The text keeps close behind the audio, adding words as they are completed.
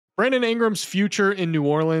Brandon Ingram's future in New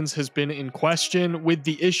Orleans has been in question, with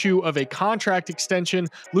the issue of a contract extension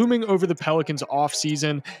looming over the Pelicans'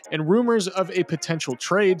 offseason and rumors of a potential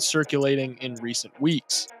trade circulating in recent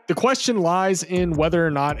weeks. The question lies in whether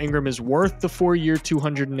or not Ingram is worth the 4-year,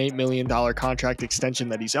 $208 million contract extension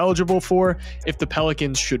that he's eligible for, if the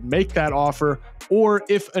Pelicans should make that offer, or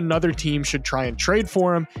if another team should try and trade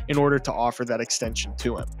for him in order to offer that extension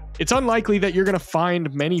to him. It's unlikely that you're going to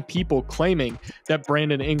find many people claiming that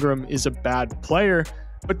Brandon Ingram is a bad player,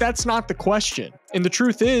 but that's not the question. And the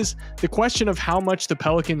truth is, the question of how much the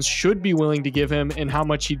Pelicans should be willing to give him and how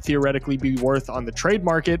much he'd theoretically be worth on the trade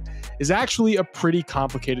market is actually a pretty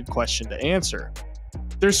complicated question to answer.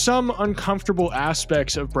 There's some uncomfortable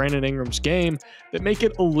aspects of Brandon Ingram's game that make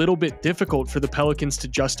it a little bit difficult for the Pelicans to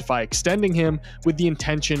justify extending him with the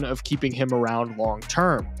intention of keeping him around long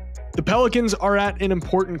term. The Pelicans are at an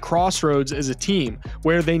important crossroads as a team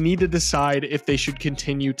where they need to decide if they should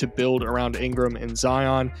continue to build around Ingram and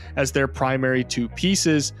Zion as their primary two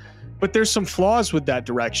pieces, but there's some flaws with that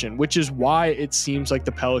direction, which is why it seems like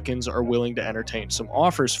the Pelicans are willing to entertain some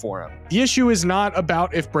offers for him. The issue is not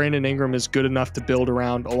about if Brandon Ingram is good enough to build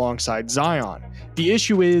around alongside Zion. The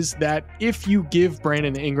issue is that if you give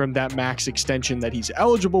Brandon Ingram that max extension that he's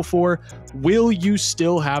eligible for, will you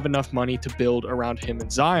still have enough money to build around him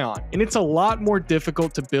and Zion? And it's a lot more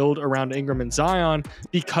difficult to build around Ingram and Zion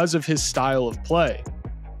because of his style of play.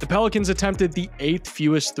 The Pelicans attempted the 8th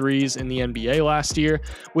fewest threes in the NBA last year,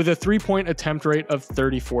 with a three-point attempt rate of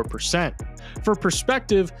 34%. For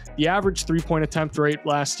perspective, the average three-point attempt rate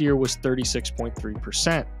last year was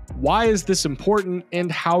 36.3%. Why is this important,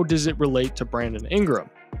 and how does it relate to Brandon Ingram?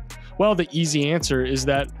 Well, the easy answer is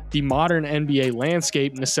that the modern NBA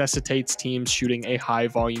landscape necessitates teams shooting a high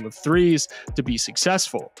volume of threes to be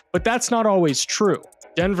successful. But that's not always true.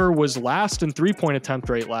 Denver was last in three-point attempt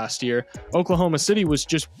rate last year, Oklahoma City was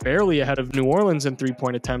just barely ahead of New Orleans in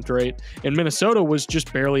three-point attempt rate, and Minnesota was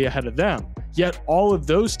just barely ahead of them. Yet all of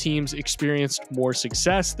those teams experienced more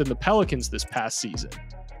success than the Pelicans this past season.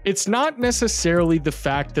 It's not necessarily the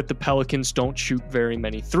fact that the Pelicans don't shoot very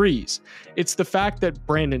many threes. It's the fact that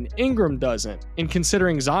Brandon Ingram doesn't, and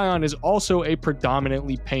considering Zion is also a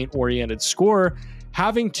predominantly paint-oriented scorer,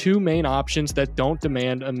 having two main options that don't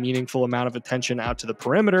demand a meaningful amount of attention out to the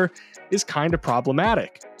perimeter is kind of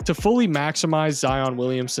problematic. To fully maximize Zion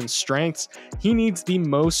Williamson's strengths, he needs the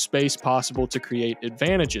most space possible to create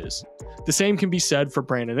advantages. The same can be said for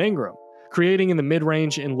Brandon Ingram. Creating in the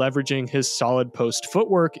mid-range and leveraging his solid post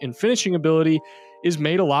footwork and finishing ability is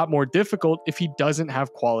made a lot more difficult if he doesn't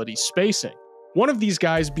have quality spacing. One of these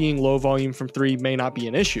guys being low volume from three may not be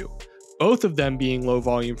an issue. Both of them being low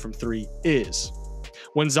volume from three is.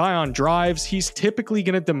 When Zion drives, he's typically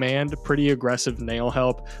going to demand pretty aggressive nail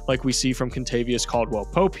help like we see from Kentavious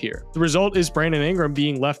Caldwell-Pope here. The result is Brandon Ingram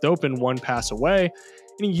being left open one pass away,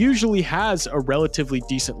 and he usually has a relatively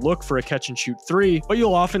decent look for a catch-and-shoot three, but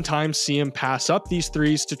you'll oftentimes see him pass up these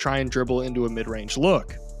threes to try and dribble into a mid-range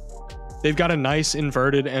look. They've got a nice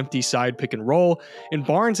inverted empty side pick and roll, and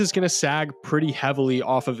Barnes is going to sag pretty heavily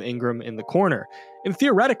off of Ingram in the corner. And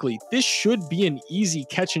theoretically, this should be an easy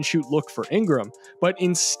catch and shoot look for Ingram, but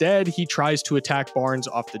instead he tries to attack Barnes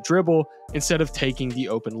off the dribble instead of taking the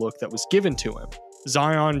open look that was given to him.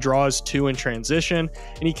 Zion draws two in transition,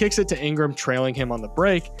 and he kicks it to Ingram, trailing him on the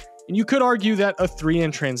break. And you could argue that a three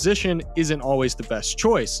in transition isn't always the best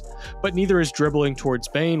choice, but neither is dribbling towards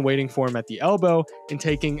Bane, waiting for him at the elbow, and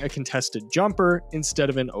taking a contested jumper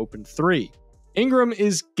instead of an open three. Ingram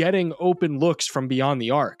is getting open looks from beyond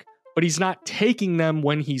the arc, but he's not taking them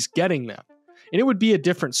when he's getting them. And it would be a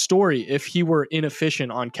different story if he were inefficient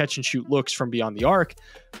on catch and shoot looks from beyond the arc,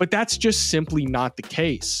 but that's just simply not the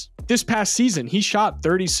case. This past season, he shot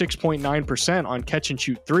 36.9% on catch and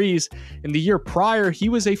shoot threes, and the year prior, he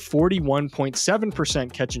was a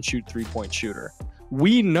 41.7% catch and shoot three-point shooter.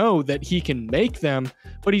 We know that he can make them,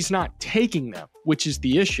 but he's not taking them, which is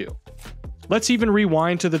the issue. Let's even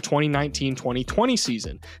rewind to the 2019-2020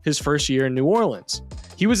 season, his first year in New Orleans.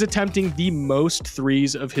 He was attempting the most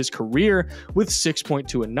threes of his career with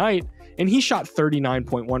 6.2 a night, and he shot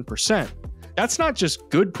 39.1%. That's not just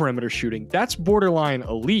good perimeter shooting, that's borderline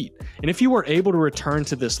elite. And if he were able to return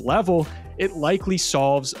to this level, it likely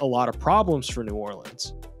solves a lot of problems for New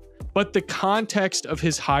Orleans. But the context of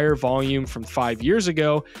his higher volume from 5 years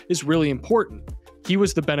ago is really important. He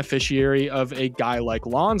was the beneficiary of a guy like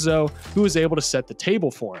Lonzo who was able to set the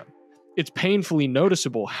table for him. It's painfully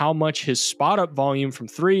noticeable how much his spot-up volume from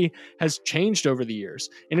three has changed over the years,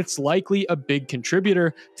 and it's likely a big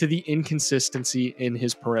contributor to the inconsistency in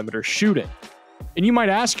his perimeter shooting. And you might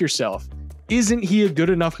ask yourself, Isn't he a good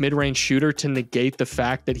enough mid-range shooter to negate the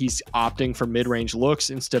fact that he's opting for mid-range looks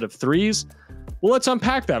instead of threes? Well, let's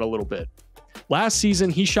unpack that a little bit. Last season,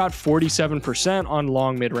 he shot 47% on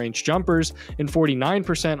long mid-range jumpers and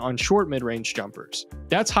 49% on short mid-range jumpers.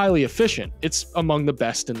 That's highly efficient. It's among the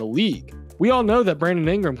best in the league. We all know that Brandon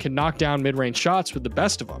Ingram can knock down mid-range shots with the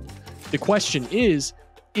best of them. The question is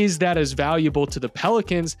that as valuable to the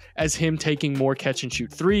Pelicans as him taking more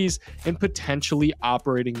catch-and-shoot threes and potentially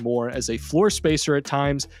operating more as a floor spacer at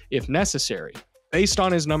times if necessary? Based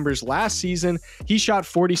on his numbers last season, he shot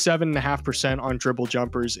 47.5% on dribble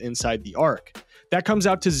jumpers inside the arc. That comes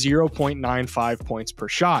out to 0.95 points per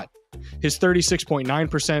shot. His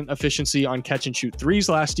 36.9% efficiency on catch-and-shoot threes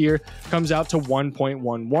last year comes out to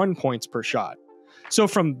 1.11 points per shot. So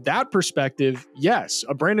from that perspective, yes,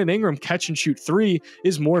 a Brandon Ingram catch-and-shoot three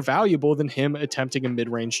is more valuable than him attempting a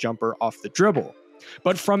mid-range jumper off the dribble.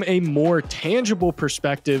 But from a more tangible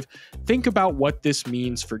perspective, think about what this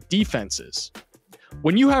means for defenses.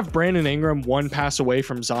 When you have Brandon Ingram one pass away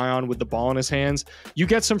from Zion with the ball in his hands, you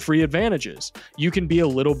get some free advantages. You can be a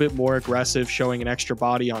little bit more aggressive showing an extra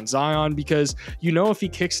body on Zion because you know if he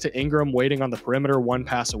kicks to Ingram waiting on the perimeter one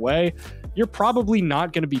pass away, you're probably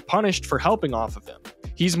not going to be punished for helping off of him.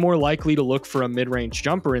 He's more likely to look for a mid-range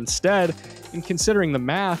jumper instead, and considering the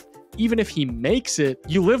math, even if he makes it,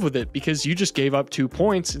 you live with it because you just gave up 2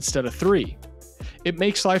 points instead of 3. It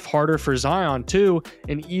makes life harder for Zion too,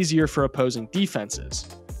 and easier for opposing defenses.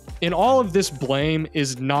 And all of this blame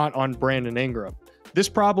is not on Brandon Ingram. This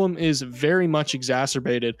problem is very much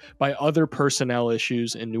exacerbated by other personnel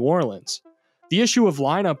issues in New Orleans. The issue of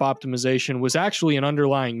lineup optimization was actually an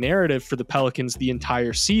underlying narrative for the Pelicans the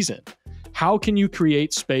entire season. How can you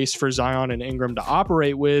create space for Zion and Ingram to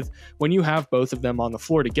operate with when you have both of them on the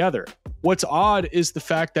floor together? What's odd is the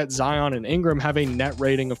fact that Zion and Ingram have a net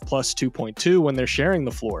rating of plus 2.2 when they're sharing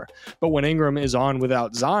the floor, but when Ingram is on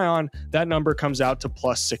without Zion, that number comes out to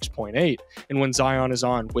plus 6.8, and when Zion is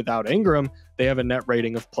on without Ingram, they have a net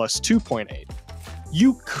rating of plus 2.8.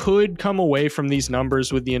 You could come away from these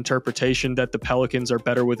numbers with the interpretation that the Pelicans are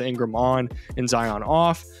better with Ingram on and Zion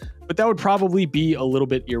off, but that would probably be a little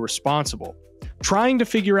bit irresponsible. Trying to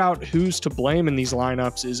figure out who's to blame in these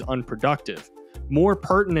lineups is unproductive. More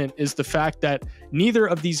pertinent is the fact that neither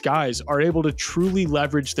of these guys are able to truly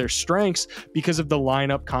leverage their strengths because of the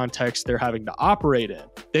lineup context they're having to operate in.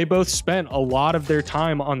 They both spent a lot of their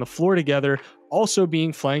time on the floor together, also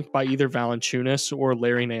being flanked by either Valanciunas or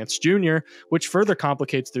Larry Nance Jr., which further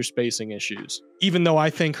complicates their spacing issues. Even though I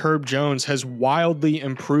think Herb Jones has wildly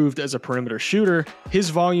improved as a perimeter shooter, his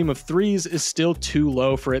volume of threes is still too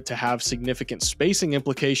low for it to have significant spacing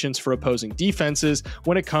implications for opposing defenses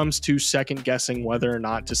when it comes to second-guessing whether or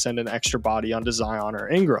not to send an extra body onto Zion or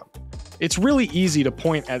Ingram. It's really easy to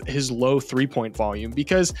point at his low three-point volume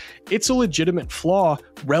because it's a legitimate flaw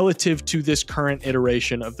relative to this current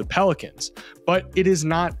iteration of the Pelicans, but it is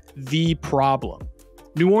not the problem.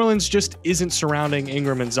 New Orleans just isn't surrounding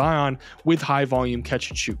Ingram and Zion with high-volume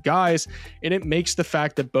catch-and-shoot guys, and it makes the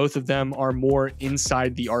fact that both of them are more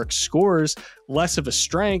inside-the-arc scorers less of a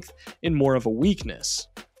strength and more of a weakness.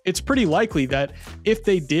 It's pretty likely that if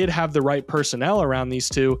they did have the right personnel around these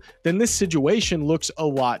two, then this situation looks a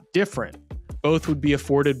lot different. Both would be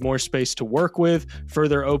afforded more space to work with,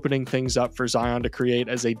 further opening things up for Zion to create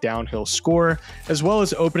as a downhill scorer, as well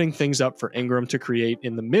as opening things up for Ingram to create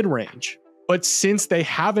in the mid-range. But since they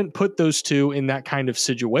haven't put those two in that kind of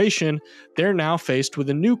situation, they're now faced with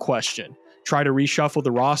a new question. Try to reshuffle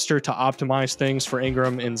the roster to optimize things for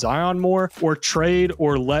Ingram and Zion more, or trade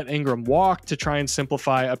or let Ingram walk to try and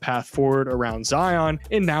simplify a path forward around Zion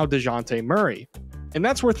and now Dejounte Murray. And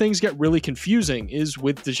that's where things get really confusing, is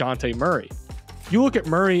with Dejounte Murray. You look at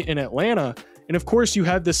Murray in Atlanta, and of course you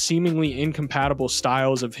had the seemingly incompatible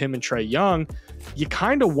styles of him and Trae Young. You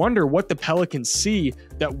kind of wonder what the Pelicans see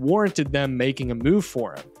that warranted them making a move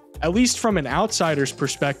for him. At least from an outsider's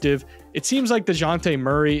perspective, it seems like Dejounte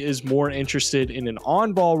Murray is more interested in an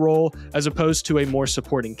on-ball role as opposed to a more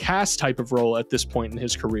supporting cast type of role at this point in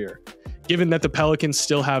his career. Given that the Pelicans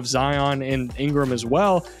still have Zion and Ingram as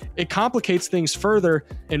well, it complicates things further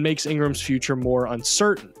and makes Ingram's future more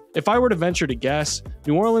uncertain. If I were to venture to guess,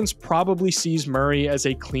 New Orleans probably sees Murray as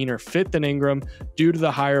a cleaner fit than Ingram due to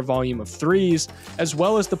the higher volume of threes, as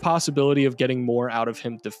well as the possibility of getting more out of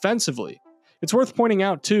him defensively. It's worth pointing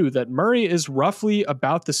out, too, that Murray is roughly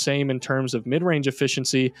about the same in terms of mid-range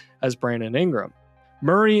efficiency as Brandon Ingram.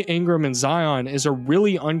 Murray, Ingram, and Zion is a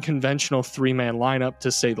really unconventional three-man lineup,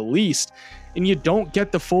 to say the least, and you don't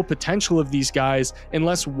get the full potential of these guys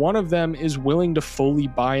unless one of them is willing to fully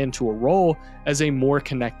buy into a role as a more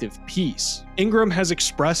connective piece. Ingram has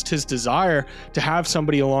expressed his desire to have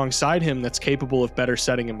somebody alongside him that's capable of better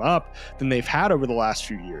setting him up than they've had over the last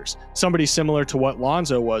few years, somebody similar to what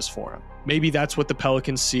Lonzo was for him. Maybe that's what the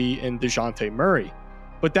Pelicans see in Dejounte Murray.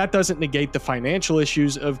 But that doesn't negate the financial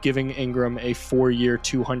issues of giving Ingram a 4-year,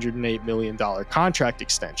 $208 million contract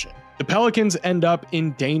extension. The Pelicans end up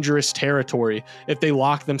in dangerous territory if they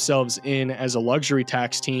lock themselves in as a luxury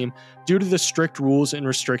tax team due to the strict rules and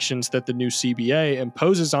restrictions that the new CBA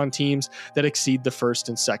imposes on teams that exceed the first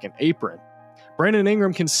and second apron. Brandon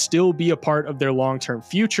Ingram can still be a part of their long-term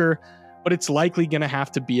future, but it's likely going to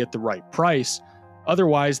have to be at the right price.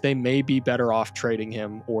 Otherwise, they may be better off trading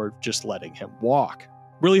him or just letting him walk.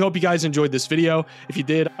 Really hope you guys enjoyed this video. If you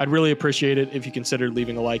did, I'd really appreciate it if you considered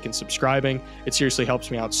leaving a like and subscribing. It seriously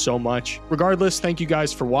helps me out so much. Regardless, thank you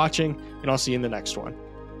guys for watching, and I'll see you in the next one.